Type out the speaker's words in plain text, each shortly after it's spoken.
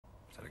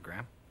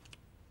Graham.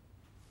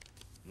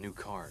 New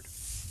card.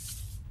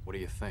 What do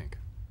you think?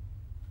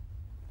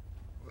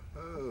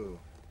 Whoa,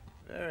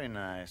 very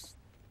nice.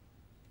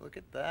 Look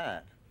at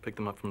that. Picked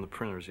them up from the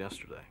printers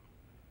yesterday.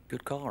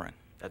 Good coloring.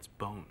 That's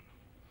bone.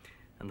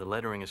 And the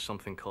lettering is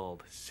something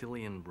called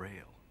Cillian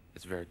Rail.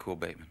 It's very cool,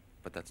 Bateman,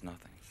 but that's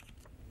nothing.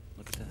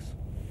 Look at this.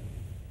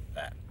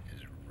 That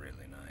is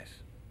really nice.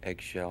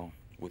 Eggshell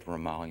with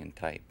Romalian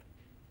type.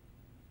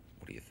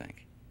 What do you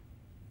think?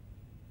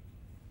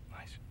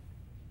 Nice.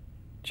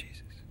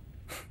 Jesus.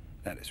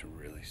 That is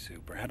really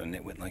super. How'd a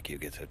nitwit like you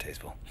get so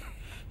tasteful?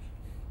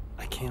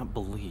 I can't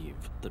believe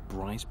that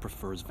Bryce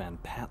prefers Van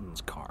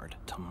Patten's card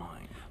to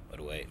mine. But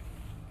wait.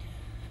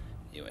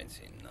 You ain't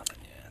seen nothing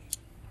yet.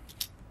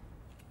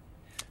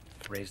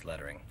 Raised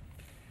lettering.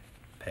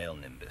 Pale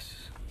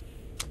nimbus.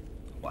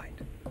 White.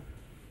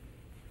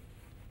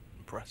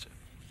 Impressive.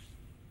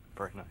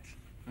 Very nice.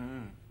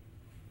 Mm.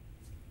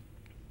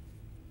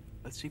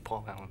 Let's see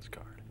Paul Allen's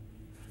card.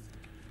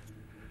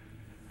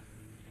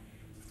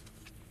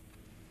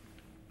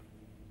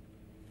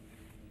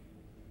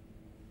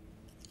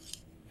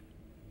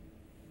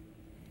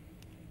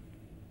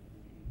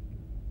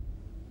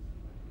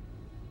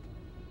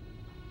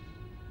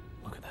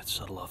 Look at that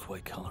subtle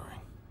off-white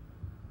coloring.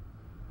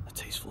 The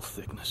tasteful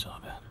thickness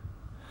of it.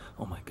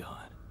 Oh my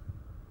God.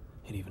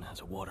 It even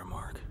has a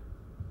watermark.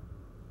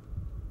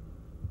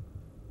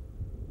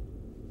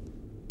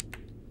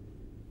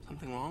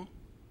 Something wrong?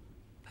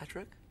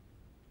 Patrick?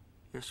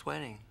 You're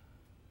sweating.